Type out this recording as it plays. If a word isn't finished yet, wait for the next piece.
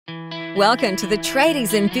Welcome to the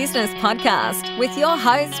Tradies in Business podcast with your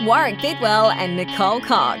hosts Warwick Bidwell and Nicole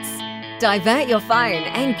Cox. Divert your phone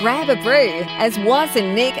and grab a brew as Waz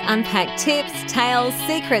and Nick unpack tips, tales,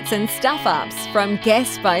 secrets and stuff-ups from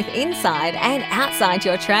guests both inside and outside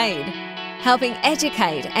your trade, helping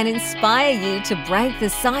educate and inspire you to break the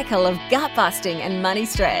cycle of gut-busting and money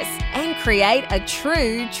stress and create a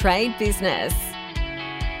true trade business.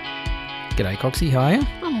 G'day, Coxie. How are you?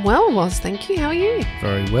 I'm well, Waz. Thank you. How are you?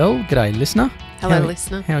 Very well. G'day, listener. Hello,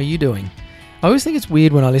 listener. How are you doing? I always think it's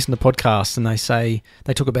weird when I listen to podcasts and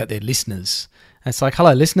they talk about their listeners. It's like,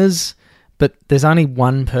 hello, listeners, but there's only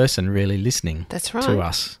one person really listening That's right. to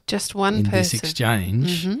us. Just one in person. this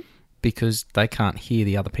exchange because they can't hear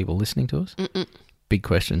the other people listening to us. Big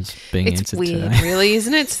questions being answered today. It's weird, really,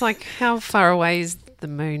 isn't it? It's like, how far away is the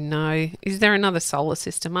moon? No. Is there another solar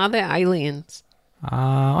system? Are there aliens?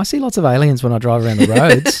 I see lots of aliens when I drive around the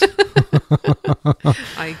roads.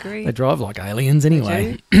 I agree. They drive like aliens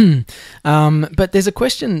anyway. But there's a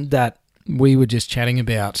question that we were just chatting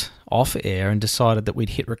about off air and decided that we'd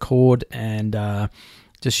hit record and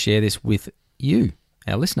just share this with you,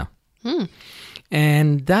 our listener.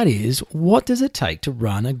 And that is, what does it take to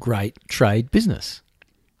run a great trade business?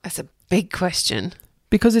 That's a big question.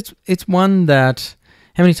 Because it's one that...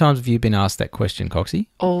 How many times have you been asked that question, Coxie?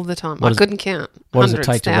 All the time. I couldn't count. What Hundreds, does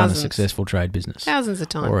it take to thousands. run a successful trade business? Thousands of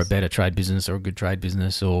times. Or a better trade business or a good trade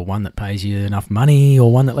business or one that pays you enough money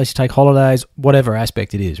or one that lets you take holidays, whatever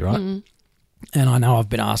aspect it is, right? And I know I've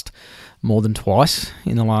been asked more than twice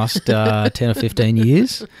in the last 10 or 15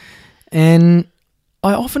 years. And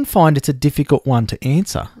I often find it's a difficult one to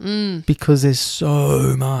answer because there's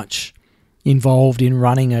so much involved in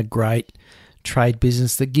running a great trade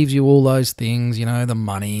business that gives you all those things, you know, the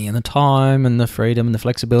money and the time and the freedom and the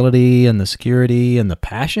flexibility and the security and the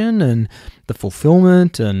passion and the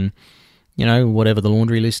fulfillment and, you know, whatever the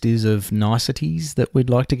laundry list is of niceties that we'd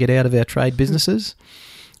like to get out of our trade businesses.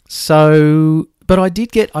 So, but I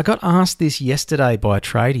got asked this yesterday by a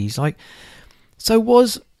tradie. He's like, so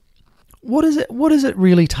what does it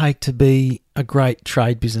really take to be a great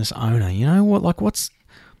trade business owner? You know,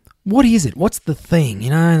 what is it? What's the thing?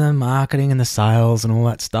 You know, the marketing and the sales and all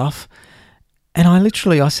that stuff. And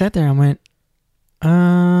I sat there and went,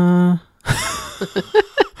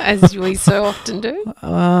 As we so often do.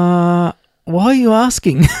 why are you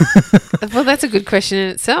asking? Well, that's a good question in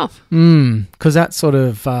itself. Because that sort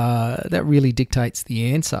of, that really dictates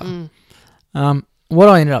the answer. What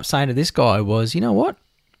I ended up saying to this guy was, you know what?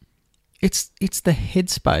 It's the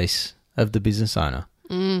headspace of the business owner.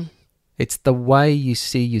 It's the way you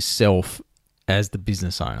see yourself as the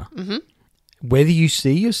business owner. Whether you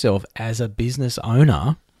see yourself as a business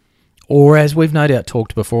owner or, as we've no doubt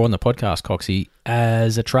talked before on the podcast, Coxie,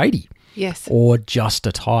 as a tradie. Yes. Or just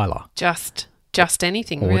a tiler. Just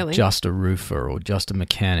anything, or really. Or just a roofer or just a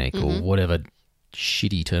mechanic or whatever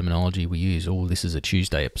shitty terminology we use. Oh, this is a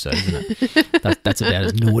Tuesday episode, isn't it? That's about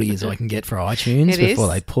as naughty as I can get for iTunes before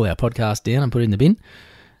they pull our podcast down and put it in the bin.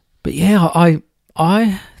 But yeah,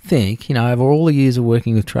 I think, you know, over all the years of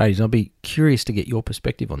working with tradies, I'll be curious to get your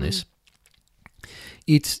perspective on this.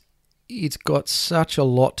 It's got such a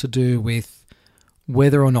lot to do with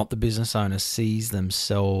whether or not the business owner sees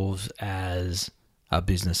themselves as a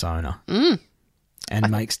business owner and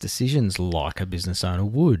makes decisions like a business owner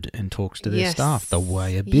would and talks to their staff the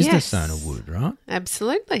way a business owner would, right?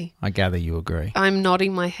 Absolutely. I gather you agree. I'm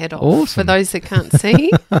nodding my head off. Awesome. For those that can't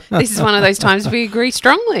see, this is one of those times we agree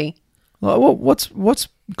strongly. Well, what's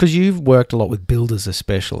because you've worked a lot with builders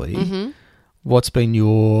especially, what's been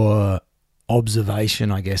your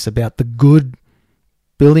observation, I guess, about the good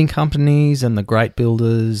building companies and the great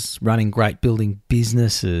builders running great building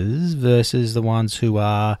businesses versus the ones who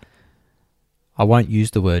are, I won't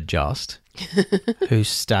use the word just, who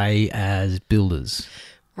stay as builders?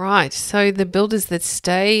 Right. So the builders that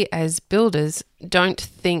stay as builders don't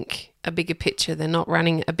think a bigger picture. They're not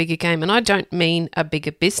running a bigger game. And I don't mean a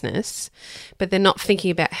bigger business, but they're not thinking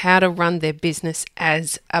about how to run their business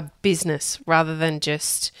as a business rather than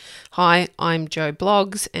just, hi, I'm Joe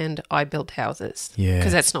Bloggs and I build houses. Yeah.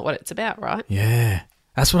 Because that's not what it's about, right? Yeah.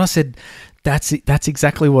 That's what I said. That's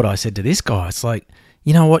exactly what I said to this guy. It's like,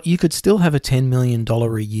 you know what? You could still have a $10 million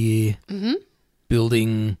a year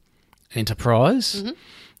building enterprise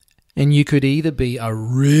and you could either be a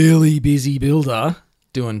really busy builder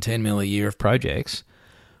doing $10 million a year of projects,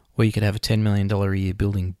 or you could have a $10 million a year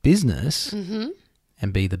building business and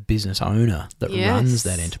be the business owner that runs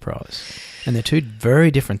that enterprise. And they're two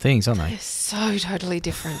very different things, aren't they? They're so totally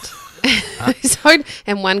different.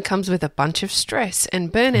 And one comes with a bunch of stress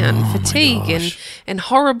and burnout and fatigue and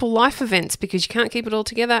horrible life events because you can't keep it all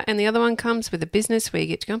together. And the other one comes with a business where you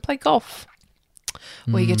get to go and play golf,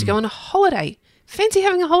 or you get to go on a holiday. Fancy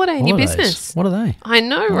having a holiday in your business. What are they? I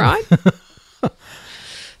know, right?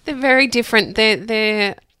 They're very different.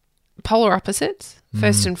 They're polar opposites,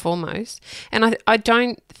 first and foremost. And I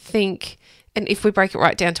don't think, and if we break it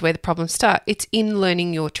right down to where the problems start, it's in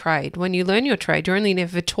learning your trade. When you learn your trade, you're only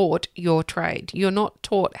never taught your trade. You're not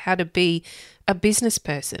taught how to be a business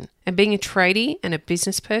person. And being a tradie and a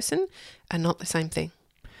business person are not the same thing.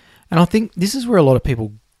 And I think this is where a lot of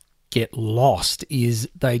people get lost, is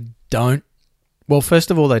they don't, well, first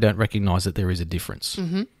of all, they don't recognise that there is a difference.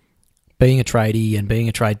 Mm-hmm. Being a tradie and being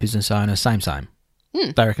a trade business owner, same.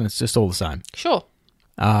 They reckon it's just all the same. Sure.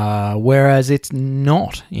 Whereas it's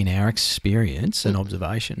not, in our experience and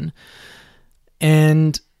observation.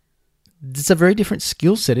 And it's a very different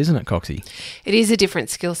skill set, isn't it, Coxie? It is a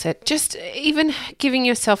different skill set. Just even giving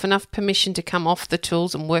yourself enough permission to come off the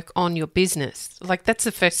tools and work on your business. Like, that's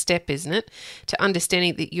the first step, isn't it? To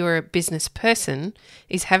understanding that you're a business person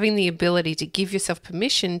is having the ability to give yourself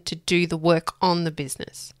permission to do the work on the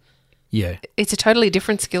business. Yeah. It's a totally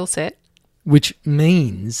different skill set. Which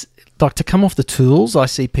means, like, to come off the tools, I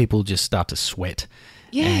see people just start to sweat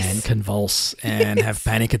and convulse and have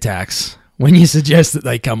panic attacks when you suggest that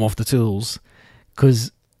they come off the tools.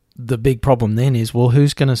 Because the big problem then is, well,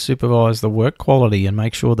 who's going to supervise the work quality and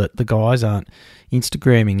make sure that the guys aren't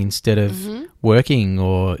Instagramming instead of working,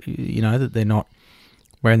 or, you know, that they're not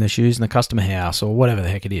wearing their shoes in the customer house or whatever the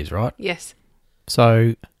heck it is, right? Yes.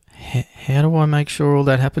 So how do I make sure all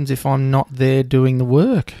that happens if I'm not there doing the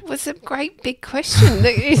work? Well, it's a great big question.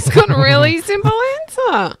 It's got a really simple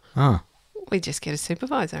answer. We just get a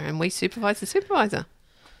supervisor and we supervise the supervisor.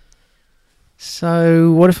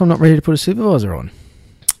 So what if I'm not ready to put a supervisor on?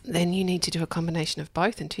 Then you need to do a combination of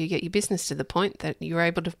both until you get your business to the point that you're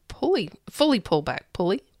able to fully pull back.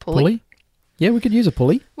 Pulley? Yeah, we could use a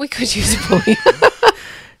pulley. We could use a pulley.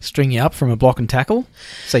 String you up from a block and tackle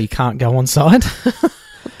so you can't go on side.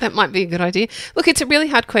 That might be a good idea. Look, it's a really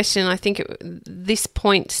hard question. I think this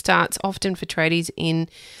point starts often for tradies in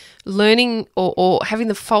learning or having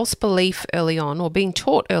the false belief early on, or being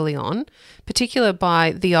taught early on, particularly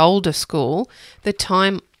by the older school, that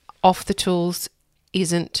time off the tools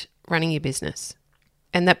isn't running your business.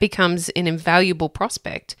 And that becomes an invaluable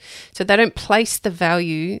prospect. So they don't place the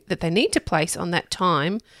value that they need to place on that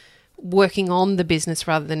time working on the business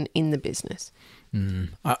rather than in the business.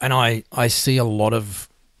 And I see a lot of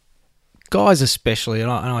guys especially, and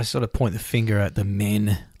I sort of point the finger at the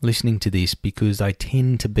men listening to this, because they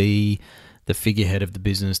tend to be the figurehead of the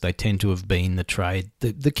business. They tend to have been the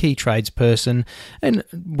key tradesperson. And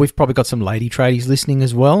we've probably got some lady tradies listening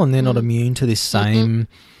as well, and they're not immune to this same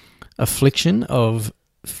affliction of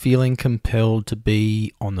feeling compelled to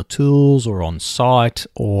be on the tools or on site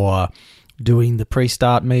or doing the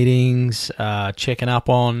pre-start meetings, checking up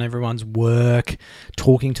on everyone's work,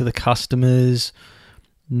 talking to the customers.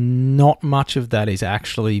 Not much of that is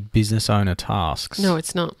actually business owner tasks. No,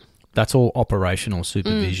 it's not. That's all operational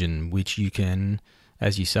supervision, which you can,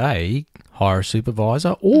 as you say, hire a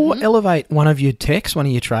supervisor or elevate one of your techs, one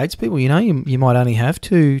of your tradespeople. You know, you might only have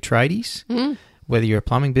 2 tradies, whether you're a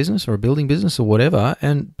plumbing business or a building business or whatever.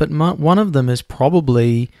 But one of them has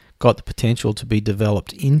probably got the potential to be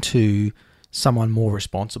developed into someone more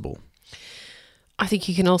responsible. I think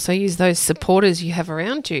you can also use those supporters you have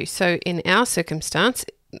around you. So in our circumstance,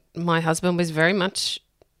 my husband was very much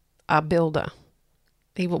a builder.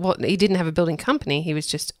 He didn't have a building company. He was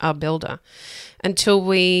just a builder. Until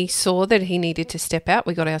we saw that he needed to step out,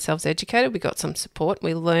 we got ourselves educated. We got some support.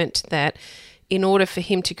 We learnt that in order for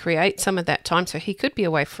him to create some of that time so he could be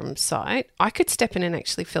away from site, I could step in and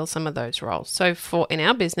actually fill some of those roles. So in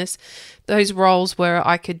our business, those roles where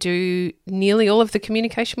I could do nearly all of the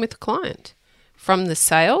communication with the client. From the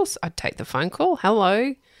sales, I'd take the phone call.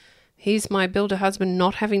 Hello, here's my builder husband,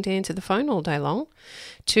 not having to answer the phone all day long,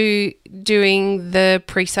 to doing the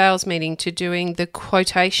pre-sales meeting, to doing the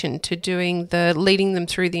quotation, to doing the leading them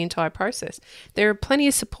through the entire process. There are plenty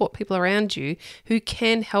of support people around you who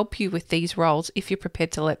can help you with these roles if you're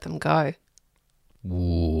prepared to let them go.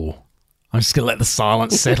 Ooh, I'm just going to let the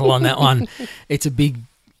silence settle on that one. It's a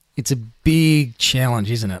big challenge,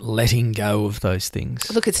 isn't it? Letting go of those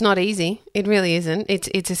things. Look, it's not easy. It really isn't.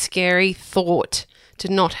 It's a scary thought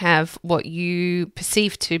to not have what you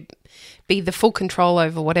perceive to be the full control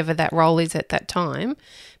over whatever that role is at that time,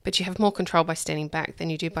 but you have more control by standing back than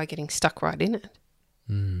you do by getting stuck right in it.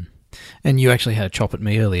 And you actually had a chop at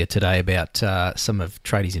me earlier today about some of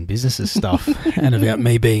Tradies in Businesses stuff and about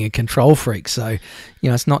me being a control freak. So,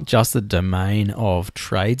 it's not just the domain of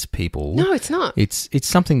tradespeople. No, it's not. It's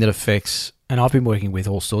something that affects, and I've been working with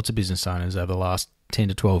all sorts of business owners over the last 10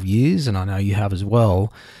 to 12 years, and I know you have as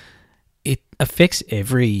well. It affects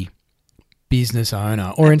every business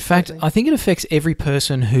owner, or in fact, I think it affects every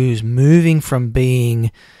person who's moving from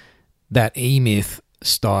being that E-Myth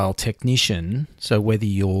style technician. So whether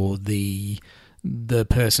you're the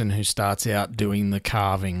person who starts out doing the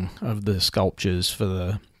carving of the sculptures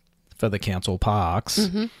for the council parks,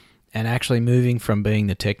 and actually moving from being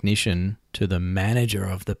the technician to the manager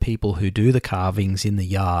of the people who do the carvings in the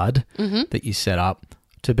yard that you set up,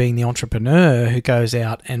 to being the entrepreneur who goes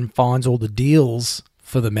out and finds all the deals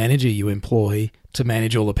for the manager you employ to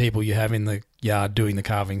manage all the people you have in the yard doing the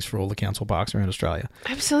carvings for all the council parks around Australia.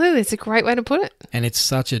 Absolutely. It's a great way to put it. And it's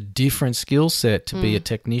such a different skill set to be a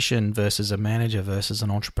technician versus a manager versus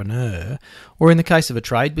an entrepreneur. Or in the case of a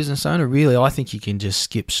trade business owner, really, I think you can just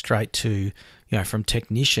skip straight to, from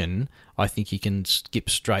technician, I think you can skip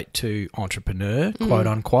straight to entrepreneur, quote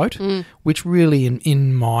unquote, which really,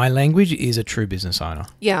 in my language, is a true business owner.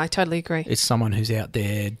 Yeah, I totally agree. It's someone who's out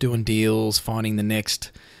there doing deals, finding the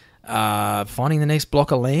next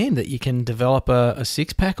block of land that you can develop a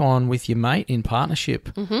six-pack on with your mate in partnership,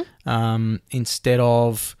 instead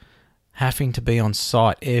of having to be on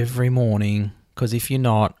site every morning, because if you're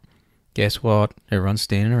not, guess what? Everyone's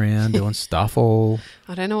standing around doing stuff all.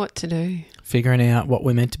 I don't know what to do. Figuring out what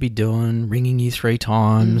we're meant to be doing, ringing you 3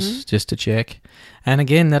 times just to check. And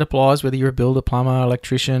again, that applies whether you're a builder, plumber,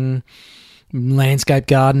 electrician, landscape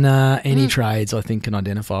gardener, any trades, I think, can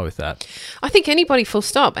identify with that. I think anybody, full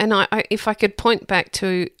stop. And I if I could point back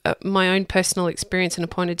to my own personal experience and a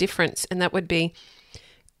point of difference, and that would be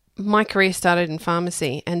my career started in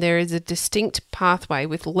pharmacy, and there is a distinct pathway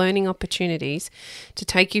with learning opportunities to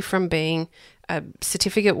take you from being a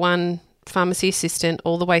Certificate 1 pharmacy assistant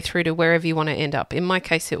all the way through to wherever you want to end up. In my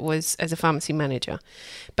case, it was as a pharmacy manager.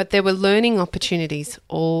 But there were learning opportunities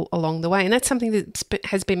all along the way, and that's something that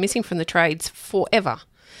has been missing from the trades forever.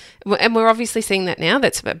 And we're obviously seeing that now.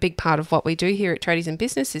 That's a big part of what we do here at Tradies in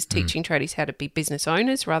Business, is teaching tradies how to be business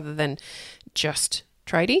owners rather than just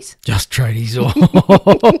tradies. Just tradies.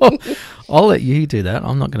 I'll let you do that.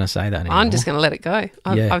 I'm not going to say that anymore. I'm just going to let it go.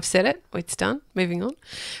 I've said it. It's done. Moving on.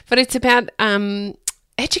 But it's about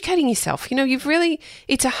educating yourself.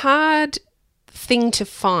 It's a hard thing to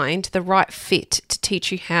find the right fit to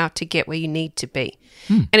teach you how to get where you need to be.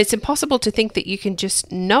 And it's impossible to think that you can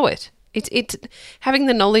just know it. It's having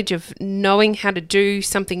the knowledge of knowing how to do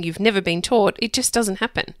something you've never been taught. It just doesn't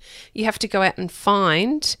happen. You have to go out and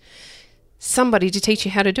find somebody to teach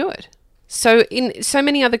you how to do it. So in so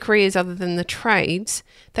many other careers other than the trades,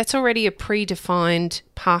 that's already a predefined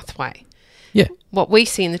pathway. Yeah. What we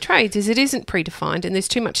see in the trades is it isn't predefined, and there's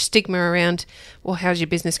too much stigma around, well, how's your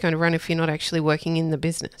business going to run if you're not actually working in the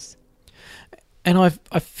business? And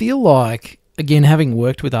I feel like, again, having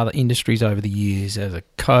worked with other industries over the years, as a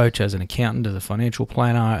coach, as an accountant, as a financial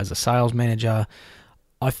planner, as a sales manager,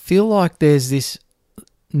 I feel like there's this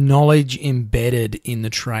knowledge embedded in the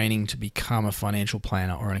training to become a financial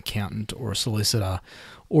planner or an accountant or a solicitor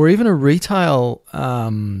or even a retail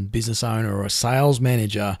business owner or a sales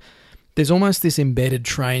manager. There's almost this embedded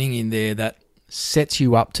training in there that sets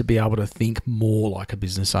you up to be able to think more like a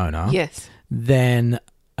business owner than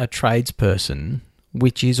a tradesperson,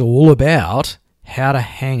 which is all about how to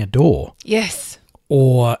hang a door. Yes.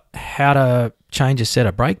 Or how to change a set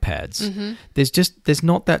of brake pads. There's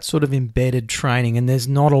not that sort of embedded training, and there's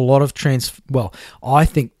not a lot of I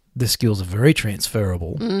think the skills are very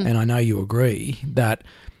transferable, and I know you agree that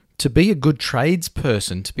to be a good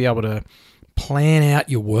tradesperson, to be able to plan out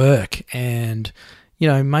your work and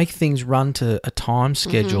make things run to a time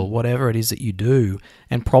schedule, whatever it is that you do,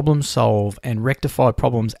 and problem solve and rectify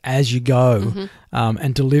problems as you go,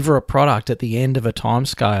 and deliver a product at the end of a time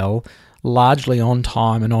scale largely on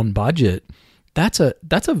time and on budget. That's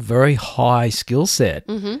a very high skill set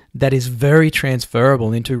that is very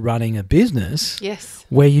transferable into running a business. Yes.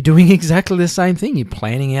 Where you're doing exactly the same thing. You're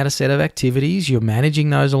planning out a set of activities, you're managing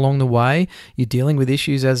those along the way, you're dealing with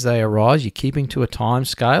issues as they arise, you're keeping to a time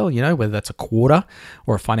scale, whether that's a quarter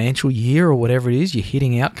or a financial year or whatever it is, you're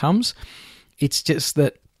hitting outcomes. It's just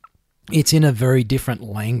that it's in a very different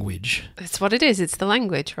language. That's what it is. It's the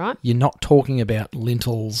language, right? You're not talking about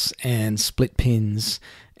lintels and split pins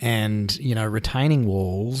and, retaining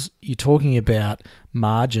walls. You're talking about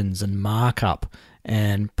margins and markup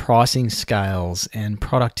and pricing scales and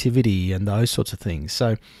productivity and those sorts of things.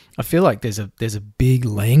 So I feel like there's a big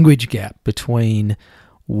language gap between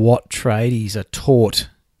what tradies are taught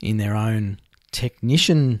in their own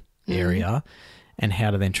technician area and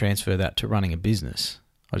how to then transfer that to running a business.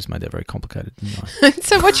 I just made that very complicated, didn't I?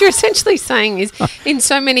 So what you're essentially saying is in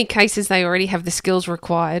so many cases they already have the skills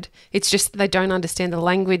required. It's just they don't understand the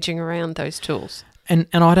languaging around those tools. And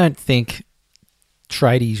I don't think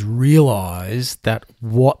tradies realise that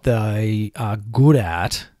what they are good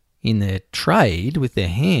at in their trade with their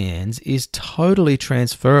hands is totally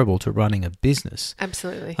transferable to running a business.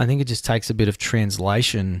 Absolutely. I think it just takes a bit of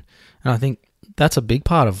translation, and I think that's a big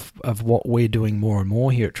part of what we're doing more and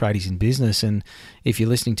more here at Tradies in Business. And if you're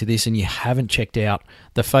listening to this and you haven't checked out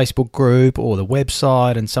the Facebook group or the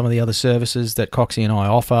website and some of the other services that Coxie and I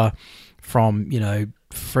offer, from, you know,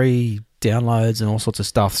 free downloads and all sorts of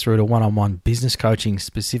stuff through to one-on-one business coaching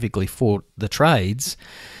specifically for the trades,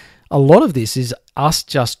 a lot of this is us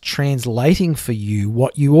just translating for you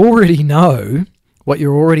what you already know, what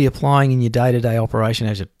you're already applying in your day-to-day operation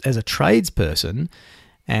as a tradesperson,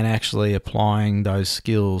 and actually applying those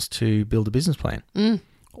skills to build a business plan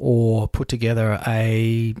or put together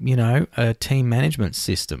a team management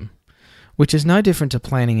system, which is no different to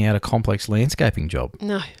planning out a complex landscaping job.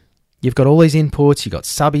 No. You've got all these inputs, you've got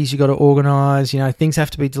subbies you've got to organise, things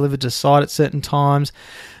have to be delivered to site at certain times.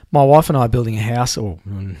 My wife and I are building a house, or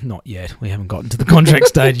not yet, we haven't gotten to the contract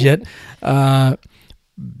stage yet,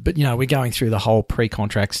 but, we're going through the whole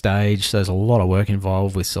pre-contract stage. So there's a lot of work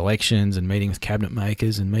involved with selections and meeting with cabinet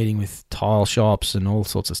makers and meeting with tile shops and all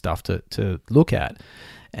sorts of stuff to look at.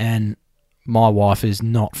 And my wife is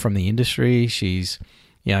not from the industry. She's,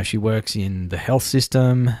 she works in the health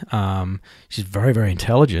system. She's very, very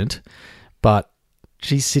intelligent, but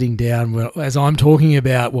she's sitting down as I'm talking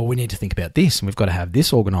about, well, we need to think about this and we've got to have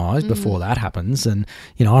this organised before that happens. And,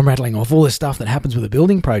 I'm rattling off all this stuff that happens with a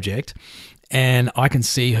building project. And I can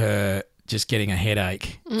see her just getting a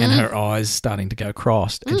headache and her eyes starting to go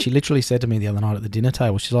crossed. And she literally said to me the other night at the dinner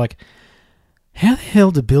table, she's like, how the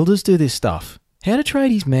hell do builders do this stuff? How do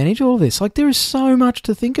tradies manage all this? Like, there is so much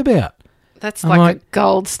to think about. That's like a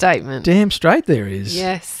gold statement. Damn straight there is.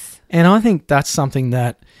 Yes. And I think that's something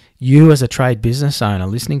that you as a trade business owner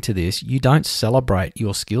listening to this, you don't celebrate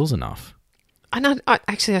your skills enough. And I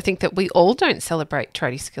think that we all don't celebrate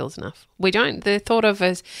tradie skills enough. We don't. They're thought of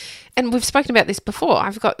as, and we've spoken about this before.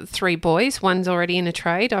 I've got 3 boys. One's already in a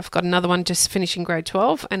trade. I've got another one just finishing grade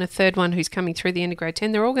 12 and a third one who's coming through the end of grade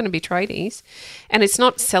 10. They're all going to be tradies. And it's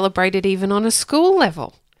not celebrated even on a school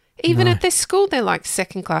level. Even at their school, they're like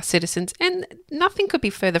second-class citizens, and nothing could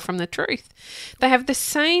be further from the truth. They have the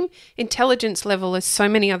same intelligence level as so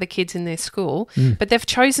many other kids in their school, but they've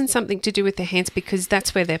chosen something to do with their hands because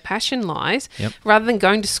that's where their passion lies, rather than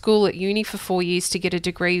going to school at uni for 4 years to get a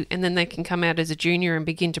degree and then they can come out as a junior and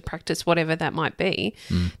begin to practice whatever that might be.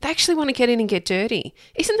 They actually want to get in and get dirty.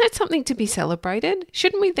 Isn't that something to be celebrated?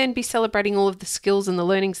 Shouldn't we then be celebrating all of the skills and the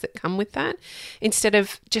learnings that come with that instead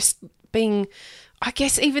of just being... I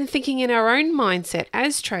guess even thinking in our own mindset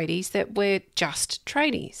as tradies that we're just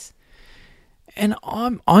tradies. And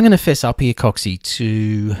I'm going to fess up here, Coxie,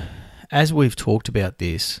 to, as we've talked about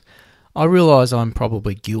this, I realise I'm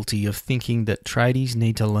probably guilty of thinking that tradies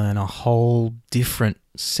need to learn a whole different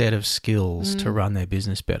set of skills to run their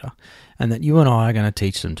business better, and that you and I are going to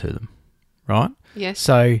teach them to them, right? Yes.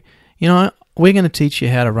 So, we're going to teach you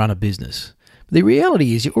how to run a business. The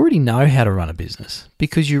reality is you already know how to run a business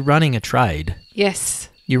because you're running a trade. Yes.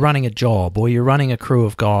 You're running a job, or you're running a crew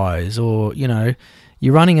of guys, or,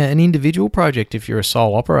 you're running an individual project. If you're a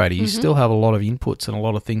sole operator, you still have a lot of inputs and a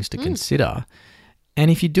lot of things to consider. And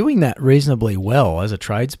if you're doing that reasonably well as a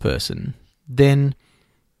tradesperson, then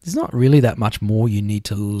there's not really that much more you need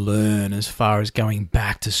to learn as far as going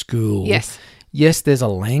back to school. Yes. Yes, there's a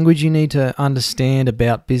language you need to understand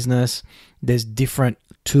about business. There's different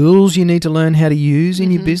tools you need to learn how to use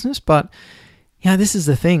in your business. But, this is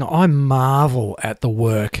the thing. I marvel at the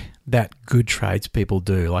work that good tradespeople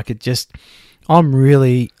do.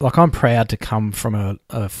 I'm proud to come from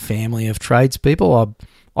a family of tradespeople.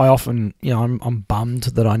 I often, I'm bummed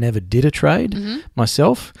that I never did a trade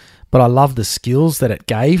myself, but I love the skills that it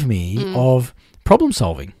gave me of problem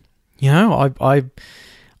solving.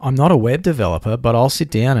 I'm not a web developer, but I'll sit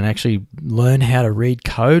down and actually learn how to read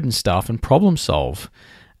code and stuff and problem solve.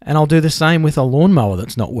 And I'll do the same with a lawnmower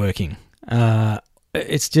that's not working.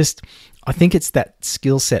 It's just, I think it's that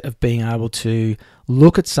skill set of being able to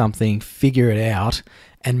look at something, figure it out,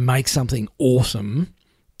 and make something awesome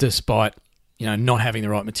despite, not having the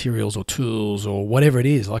right materials or tools or whatever it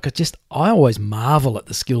is. I always marvel at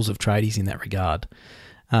the skills of tradies in that regard.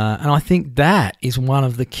 And I think that is one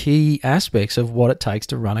of the key aspects of what it takes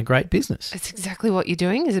to run a great business. It's exactly what you're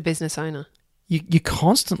doing as a business owner. You're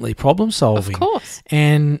constantly problem solving. Of course.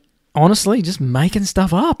 And honestly just making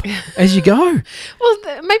stuff up as you go. Well,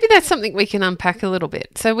 maybe that's something we can unpack a little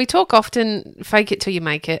bit. So we talk often, fake it till you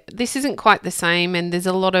make it. This isn't quite the same, and there's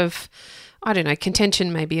a lot of, I don't know,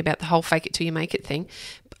 contention maybe about the whole fake it till you make it thing.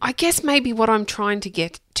 I guess maybe what I'm trying to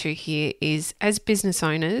get to here is, as business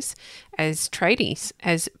owners, as tradies,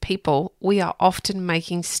 as people, we are often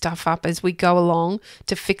making stuff up as we go along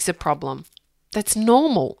to fix a problem. That's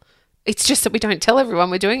normal. It's just that we don't tell everyone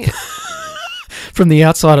we're doing it. From the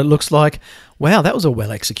outside, it looks like, wow, that was a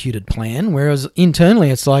well-executed plan. Whereas internally,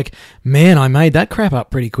 it's like, man, I made that crap up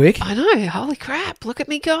pretty quick. I know. Holy crap. Look at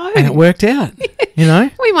me go. And it worked out, you know?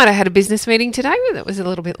 We might have had a business meeting today that was a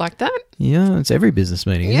little bit like that. Yeah, it's every business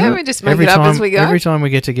meeting, isn't Yeah, it? we just make it up as we go. Every time we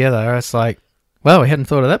get together, it's like, well, we hadn't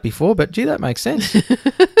thought of that before, but gee, that makes sense.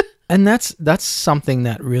 And that's something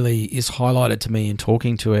that really is highlighted to me in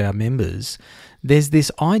talking to our members. There's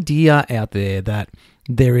this idea out there that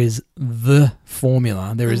there is the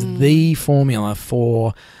formula. There is the formula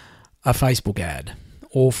for a Facebook ad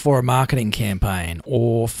or for a marketing campaign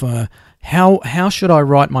or for how should I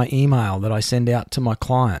write my email that I send out to my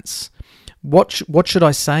clients? What should I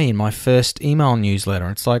say in my first email newsletter?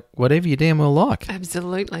 It's like, whatever you damn well like.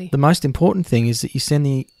 Absolutely. The most important thing is that you send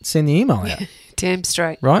the email out. Damn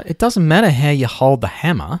straight. Right? It doesn't matter how you hold the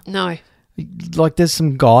hammer. No. Like, there's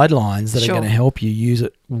some guidelines that Sure. are going to help you use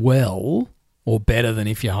it well, or better than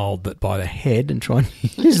if you hold it by the head and try and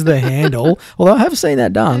use the handle. Although I have seen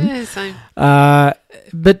that done. Yeah, same.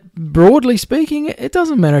 But broadly speaking, it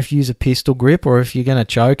doesn't matter if you use a pistol grip or if you're going to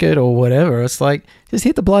choke it or whatever. It's like, just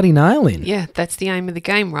hit the bloody nail in. Yeah, that's the aim of the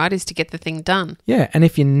game, right, is to get the thing done. Yeah, and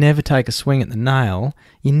if you never take a swing at the nail,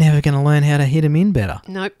 you're never going to learn how to hit them in better.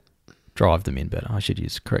 Nope. Drive them in better. I should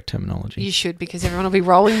use correct terminology. You should, because everyone will be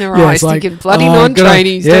rolling their Yeah, eyes it's like, thinking bloody oh,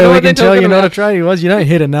 non-tradies. Yeah, don't know we what can they're tell talking you're not a about. tradie, was you don't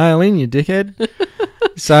hit a nail in, you dickhead.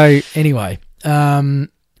 So anyway,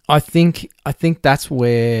 I think that's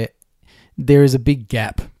where there is a big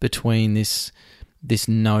gap between this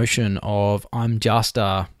notion of I'm just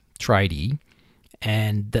a tradie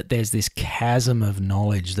and that there's this chasm of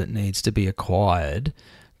knowledge that needs to be acquired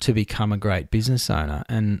to become a great business owner.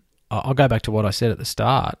 And I'll go back to what I said at the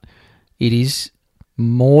start. It is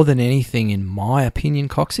more than anything, in my opinion,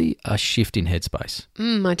 Coxie, a shift in headspace.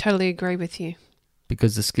 I totally agree with you.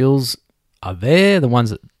 Because the skills are there. The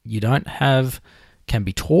ones that you don't have can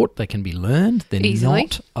be taught. They can be learned. They're Easily.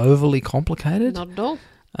 not overly complicated. Not at all.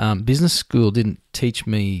 Business school didn't teach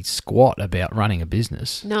me squat about running a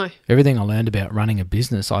business. No. Everything I learned about running a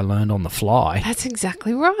business, I learned on the fly. That's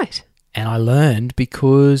exactly right. And I learned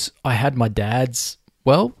because I had my dad's,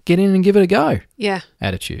 well, get in and give it a go Yeah.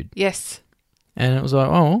 attitude. Yes. And it was like,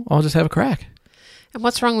 oh, I'll just have a crack. And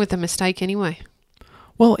what's wrong with a mistake anyway?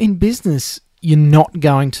 Well, in business, you're not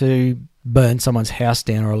going to burn someone's house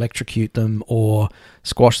down or electrocute them or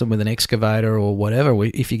squash them with an excavator or whatever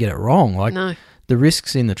if you get it wrong. Like, No. the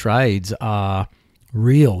risks in the trades are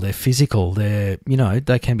real. They're physical. They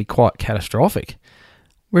can be quite catastrophic.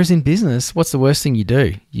 Whereas in business, what's the worst thing you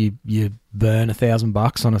do? You burn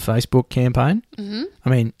 $1,000 on a Facebook campaign. Mm-hmm. I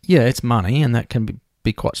mean, yeah, it's money, and that can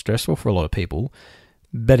be quite stressful for a lot of people.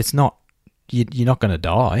 But it's not. You're not going to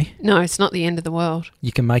die. No, it's not the end of the world.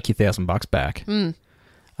 You can make your $1,000 back.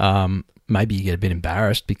 Maybe you get a bit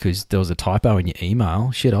embarrassed because there was a typo in your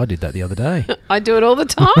email. Shit, I did that the other day. I do it all the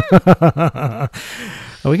time.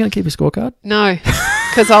 Are we going to keep a scorecard? No,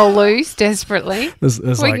 because I'll lose desperately. It's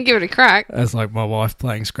We like, can give it a crack. It's like my wife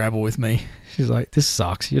playing Scrabble with me. She's like, this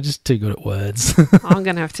sucks. You're just too good at words. I'm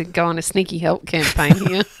going to have to go on a sneaky help campaign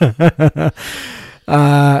here.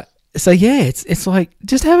 So, yeah, it's like,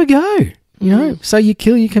 just have a go. You know? So you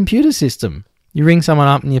kill your computer system. You ring someone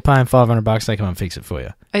up and you pay them $500, they come and fix it for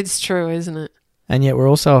you. It's true, isn't it? And yet we're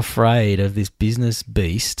also afraid of this business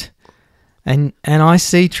beast. And I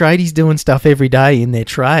see tradies doing stuff every day in their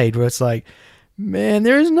trade where it's like, man,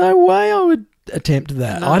 there is no way I would attempt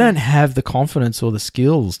that. No. I don't have the confidence or the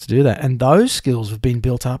skills to do that. And those skills have been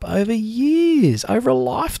built up over years, over a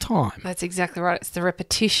lifetime. That's exactly right. It's the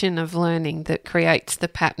repetition of learning that creates the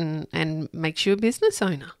pattern and makes you a business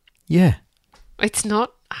owner. Yeah. It's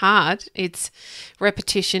not hard. It's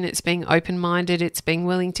repetition. It's being open-minded. It's being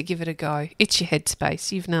willing to give it a go. It's your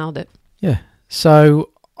headspace. You've nailed it. Yeah. So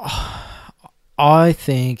I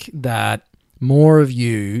think that more of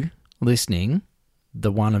you listening,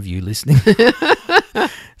 the one of you listening,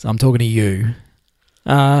 so I'm talking to you,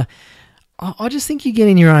 I just think you get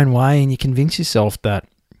in your own way and you convince yourself that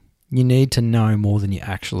you need to know more than you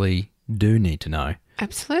actually do need to know.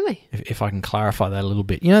 Absolutely. If I can clarify that a little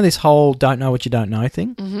bit. You know, this whole don't know what you don't know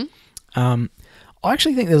thing? Mm-hmm. I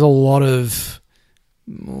actually think there's a lot of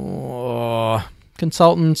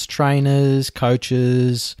consultants, trainers,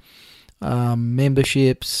 coaches,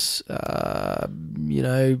 memberships,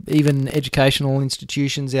 even educational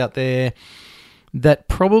institutions out there that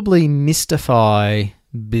probably mystify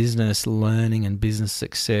business learning and business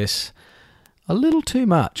success a little too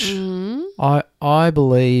much. I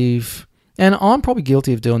believe, and I'm probably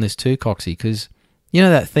guilty of doing this too, Coxie, because you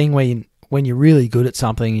know that thing where when you're really good at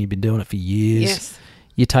something and you've been doing it for years,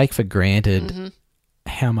 you take for granted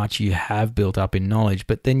how much you have built up in knowledge,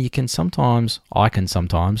 but then I can sometimes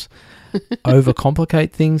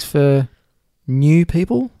overcomplicate things for new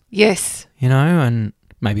people. Yes. And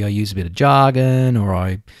maybe I use a bit of jargon, or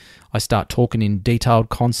I start talking in detailed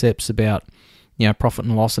concepts about, profit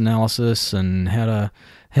and loss analysis and how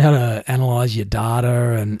to analyze your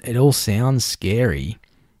data, and it all sounds scary.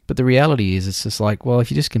 But the reality is it's just like, well, if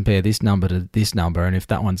you just compare this number to this number, and if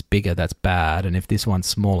that one's bigger, that's bad, and if this one's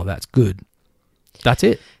smaller, that's good. That's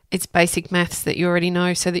it. It's basic maths that you already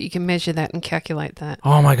know so that you can measure that and calculate that.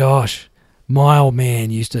 Oh my gosh. My old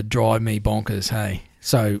man used to drive me bonkers, hey.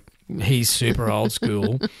 So he's super old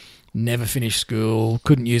school, never finished school,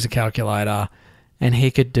 couldn't use a calculator, and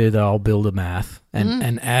he could do the old builder math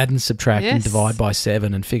and add and subtract and divide by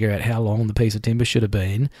 7 and figure out how long the piece of timber should have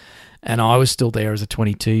been. And I was still there as a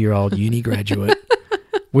 22-year-old uni graduate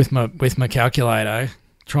with my calculator,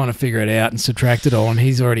 trying to figure it out and subtract it all, and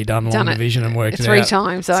he's already done long division and worked it out. 3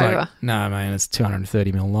 times it's over. Like, no, man, it's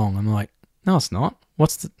 230 mil long. I'm like, no, it's not.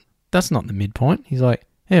 That's not the midpoint. He's like,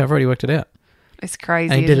 yeah, I've already worked it out. It's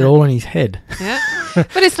crazy. And he did it all in his head. Yeah.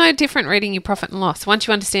 But it's no different reading your profit and loss once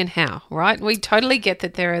you understand how, right? We totally get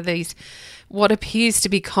that there are these what appears to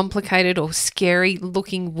be complicated or scary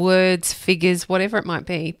looking words, figures, whatever it might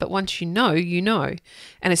be. But once you know, you know.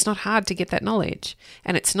 And it's not hard to get that knowledge.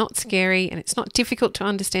 And it's not scary and it's not difficult to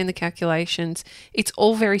understand the calculations. It's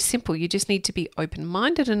all very simple. You just need to be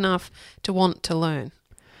open-minded enough to want to learn.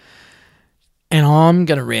 And I'm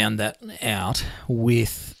going to round that out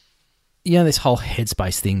with, this whole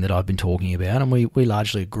headspace thing that I've been talking about, and we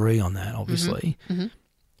largely agree on that, obviously. Mm-hmm.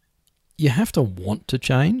 You have to want to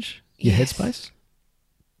change your headspace.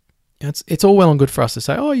 It's all well and good for us to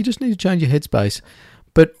say, oh, you just need to change your headspace.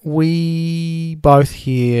 But we both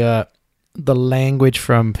hear the language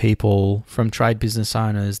from people, from trade business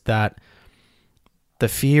owners, that the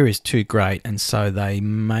fear is too great, and so they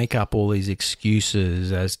make up all these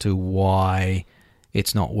excuses as to why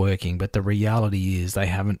it's not working. But the reality is they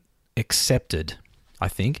haven't accepted, I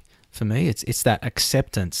think, for me, it's that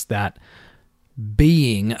acceptance that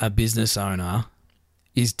being a business owner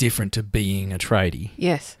is different to being a tradie.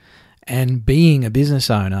 Yes. And being a business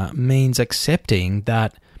owner means accepting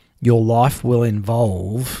that your life will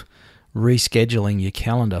involve rescheduling your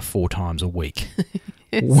calendar 4 times a week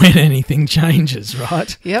when anything changes,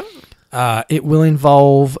 right? Yep. It will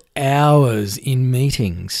involve hours in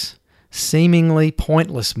meetings, seemingly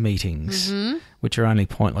pointless meetings, which are only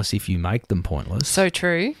pointless if you make them pointless. So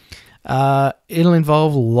true. It'll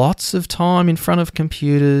involve lots of time in front of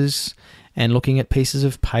computers and looking at pieces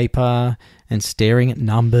of paper and staring at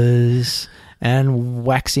numbers and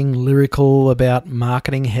waxing lyrical about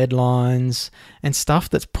marketing headlines and stuff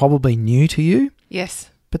that's probably new to you. Yes.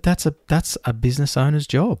 But that's a business owner's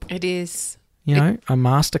job. It is. A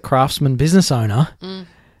master craftsman business owner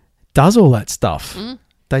does all that stuff.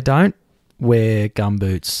 They don't wear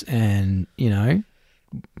gumboots and,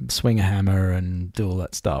 swing a hammer and do all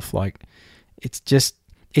that stuff. Like,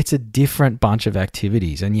 it's a different bunch of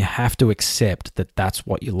activities, and you have to accept that that's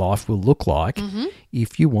what your life will look like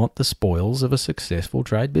if you want the spoils of a successful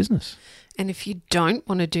trade business. And if you don't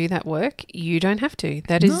want to do that work, you don't have to.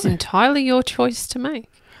 That is entirely your choice to make.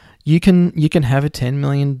 You can have a $10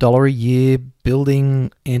 million a year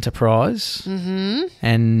building enterprise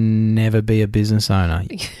and never be a business owner.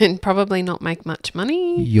 And probably not make much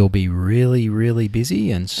money. You'll be really, really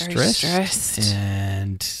busy and Very stressed.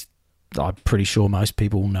 And I'm pretty sure most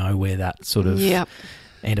people know where that sort of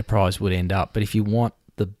enterprise would end up. But if you want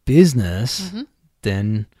the business,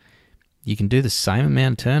 then you can do the same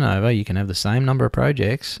amount of turnover. You can have the same number of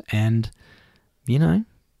projects and,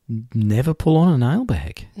 never pull on a nail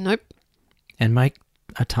bag. Nope. And make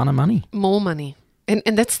a ton of money. More money.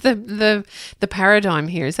 And that's the paradigm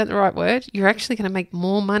here. Is that the right word? You're actually going to make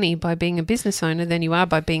more money by being a business owner than you are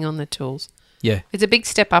by being on the tools. Yeah. It's a big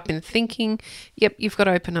step up in thinking. Yep, you've got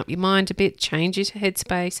to open up your mind a bit, change your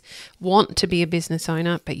headspace, want to be a business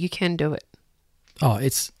owner, but you can do it. Oh,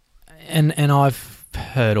 and I've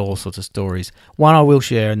heard all sorts of stories. One I will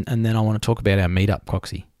share, and then I want to talk about our meetup,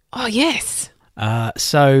 Coxie. Oh, yes.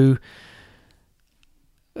 So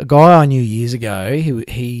a guy I knew years ago,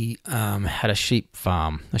 he had a sheep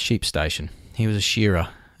farm, a sheep station. He was a shearer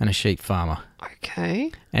and a sheep farmer.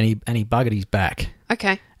 Okay. and he buggered his back,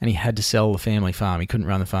 Okay. and he had to sell the family farm. He couldn't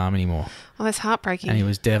run the farm anymore, Oh, that's heartbreaking. and he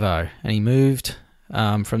was devo. And he moved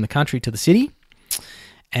from the country to the city,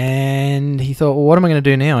 and he thought, well, what am I going to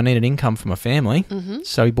do now? I need an income for my family. Mm-hmm.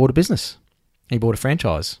 So he bought a business. He bought a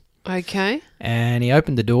franchise. Okay. And he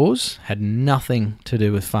opened the doors, had nothing to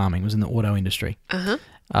do with farming, was in the auto industry. Uh-huh.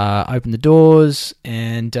 Opened the doors,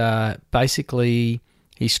 and basically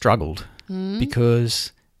he struggled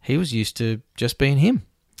because he was used to just being him.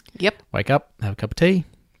 Yep. Wake up, have a cup of tea,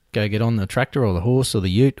 go get on the tractor or the horse or the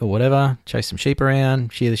ute or whatever, chase some sheep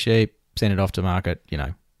around, shear the sheep, send it off to market,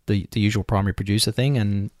 the usual primary producer thing.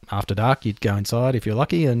 And after dark, you'd go inside if you're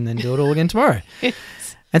lucky and then do it all again tomorrow. Yes.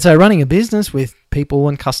 And so running a business with people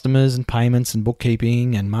and customers and payments and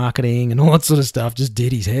bookkeeping and marketing and all that sort of stuff just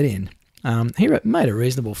did his head in. He made a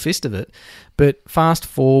reasonable fist of it. But fast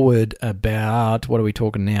forward about, what are we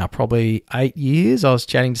talking now, probably 8 years, I was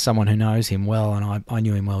chatting to someone who knows him well, and I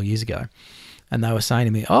knew him well years ago. And they were saying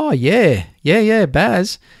to me, oh, yeah,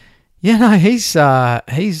 Baz. Yeah, no,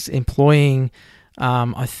 he's employing...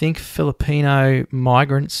 I think Filipino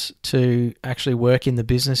migrants to actually work in the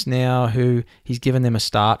business now, who he's given them a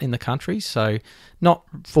start in the country. So not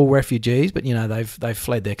full refugees, but they've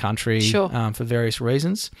fled their country. Sure. For various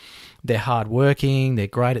reasons. They're hardworking. They're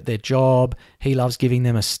great at their job. He loves giving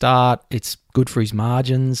them a start. It's good for his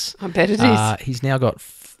margins. I bet it is. He's now got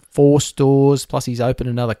 4 stores, plus he's opened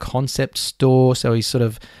another concept store. So he's sort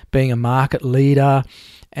of being a market leader.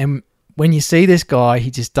 And when you see this guy,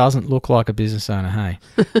 he just doesn't look like a business owner, hey?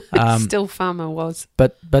 Still farmer was.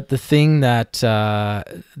 But the thing that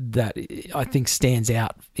I think stands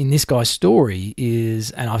out in this guy's story is,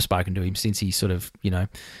 and I've spoken to him since he sort of,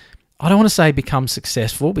 I don't want to say become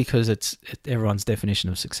successful, because everyone's definition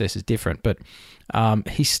of success is different, but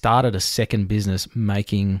he started a second business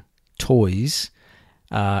making toys,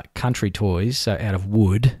 country toys, so out of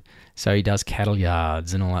wood. So he does cattle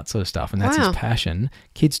yards and all that sort of stuff, and that's his passion,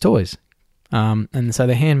 kids' toys. And so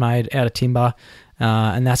they're handmade out of timber,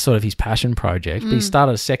 and that's sort of his passion project. But he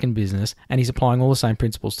started a second business, and he's applying all the same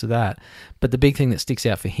principles to that. But the big thing that sticks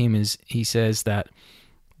out for him is he says that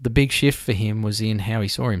the big shift for him was in how he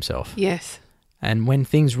saw himself. Yes. And when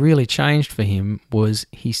things really changed for him was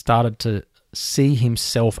he started to see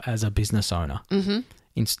himself as a business owner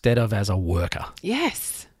instead of as a worker.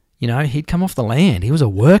 Yes. He'd come off the land. He was a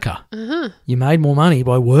worker. Uh-huh. You made more money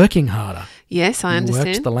by working harder. Yes, I understand.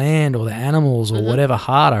 You worked the land or the animals or whatever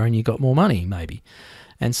harder, and you got more money maybe.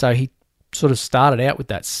 And so he sort of started out with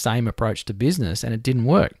that same approach to business, and it didn't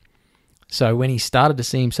work. So when he started to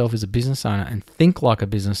see himself as a business owner and think like a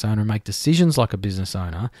business owner and make decisions like a business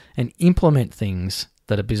owner and implement things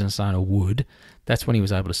that a business owner would, that's when he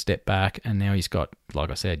was able to step back. And now he's got, like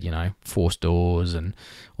I said, 4 stores and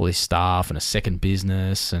all this staff and a second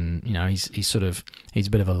business, and he's a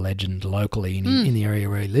bit of a legend locally in the area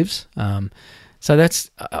where he lives. So that's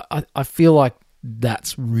I feel like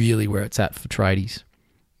that's really where it's at for tradies,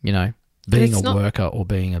 being a worker or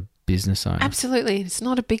being a business owner. Absolutely. It's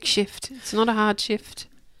not a big shift. It's not a hard shift.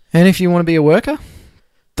 And if you want to be a worker,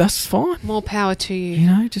 that's fine. More power to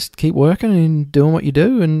you. Just keep working and doing what you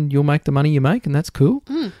do, and you'll make the money you make, and that's cool.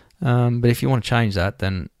 But if you want to change that,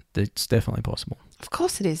 then it's definitely possible. Of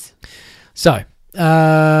course it is. So,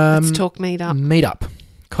 let's talk meetup. Meetup.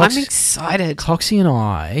 I'm excited. Coxie and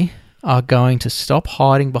I are going to stop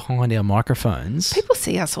hiding behind our microphones. People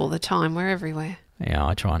see us all the time. We're everywhere. Yeah,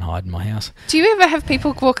 I try and hide in my house. Do you ever have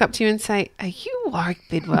people walk up to you and say, "Are you Warwick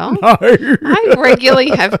Bidwell?" No. I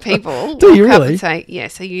regularly have people Do you walk up really? and say,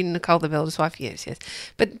 "Yes, are you Nicole the Builder's wife?" Yes.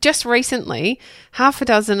 But just recently, half a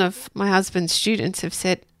dozen of my husband's students have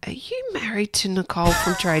said, "Are you married to Nicole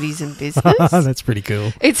from Tradies in Business?" That's pretty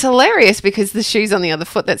cool. It's hilarious because the shoe's on the other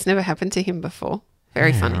foot. That's never happened to him before.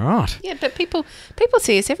 Very funny. Right. Yeah, but people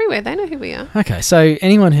see us everywhere. They know who we are. Okay, so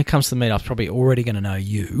anyone who comes to the meetup's probably already going to know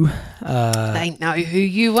you. They know who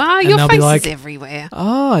you are. Your face is everywhere.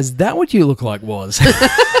 Oh, is that what you look like, Was?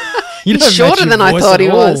 He's shorter than I thought he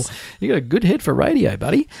was. You got a good head for radio,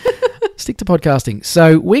 buddy. Stick to podcasting.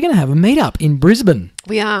 So we're going to have a meetup in Brisbane.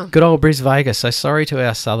 We are. Good old Bris Vegas. So sorry to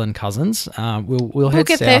our southern cousins. We'll head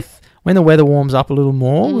get south. there. When the weather warms up a little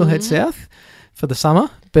more, we'll head south for the summer.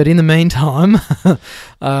 But in the meantime, we're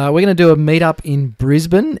going to do a meetup in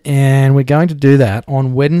Brisbane, and we're going to do that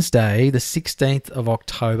on Wednesday, the 16th of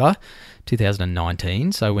October,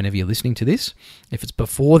 2019. So whenever you're listening to this, if it's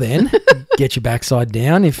before then, get your backside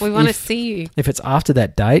down. We want to see you. If it's after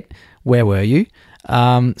that date, where were you?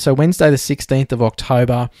 So Wednesday, the 16th of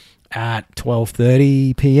October at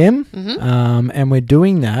 12:30 p.m. And we're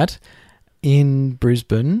doing that in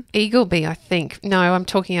Brisbane. Eagleby, I think. No, I'm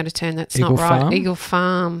talking out of turn. That's Eagle not right. Farm? Eagle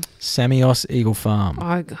Farm. Samios Eagle Farm.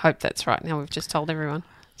 I hope that's right. Now we've just told everyone.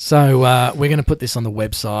 So we're going to put this on the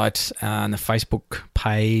website and the Facebook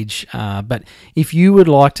page. But if you would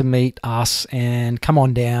like to meet us and come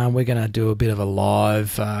on down, we're going to do a bit of a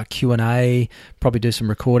live Q&A, probably do some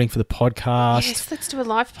recording for the podcast. Yes, let's do a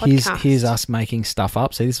live podcast. Here's us making stuff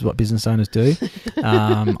up. See, this is what business owners do.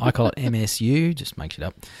 I call it MSU, just make shit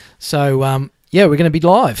up. So, yeah, we're going to be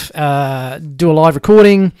live. Do a live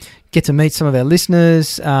recording, get to meet some of our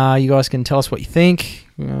listeners. You guys can tell us what you think,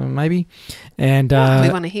 maybe. And we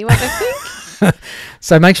want to hear what they think.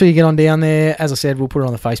 So make sure you get on down there. As I said, we'll put it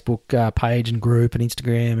on the Facebook page and group and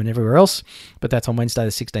Instagram and everywhere else. But that's on Wednesday,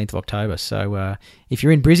 the 16th of October. So if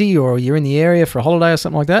you're in Brizzy or you're in the area for a holiday or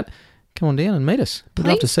something like that, come on down and meet us. We'd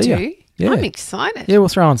love to see you. Yeah. I'm excited. Yeah, we'll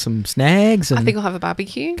throw on some snags. And I think I'll have a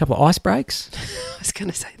barbecue. A couple of ice breaks. I was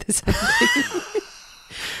going to say the same thing.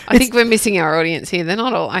 I think we're missing our audience here. They're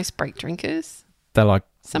not all ice break drinkers. They're like...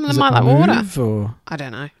 Some of them might like water. Or? I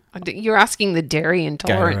don't know. You're asking the dairy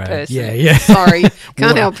intolerant person. Yeah. Sorry,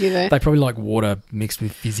 can't help you there. They probably like water mixed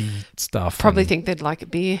with fizzy stuff. Probably think they'd like a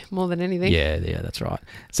beer more than anything. Yeah, that's right.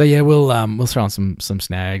 So yeah, we'll throw on some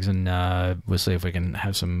snags and we'll see if we can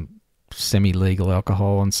have some semi-legal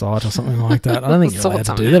alcohol on site or something like that. I don't think you're allowed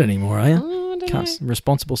to do that anymore, are you?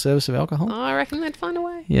 Responsible service of alcohol. I reckon they'd find a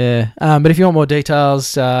way. Yeah, but if you want more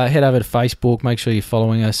details, head over to Facebook. Make sure you're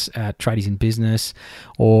following us at Tradies in Business,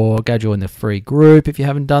 or go join the free group if you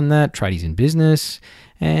haven't done that, Tradies in Business,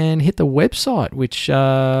 and hit the website, which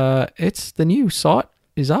it's the new site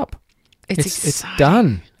is up. It's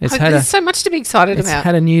done. There's so much to be excited about. It's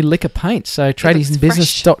had a new lick of paint. So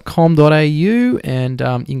tradiesinbusiness.com.au, and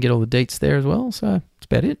you can get all the deets there as well. So that's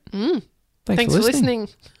about it. Thanks for listening.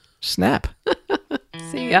 Snap.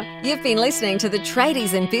 See ya. You've been listening to the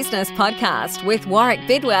Tradies in Business podcast with Warwick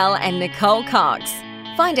Bidwell and Nicole Cox.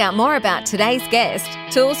 Find out more about today's guest,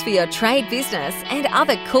 tools for your trade business, and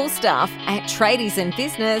other cool stuff at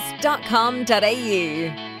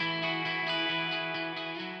tradiesinbusiness.com.au.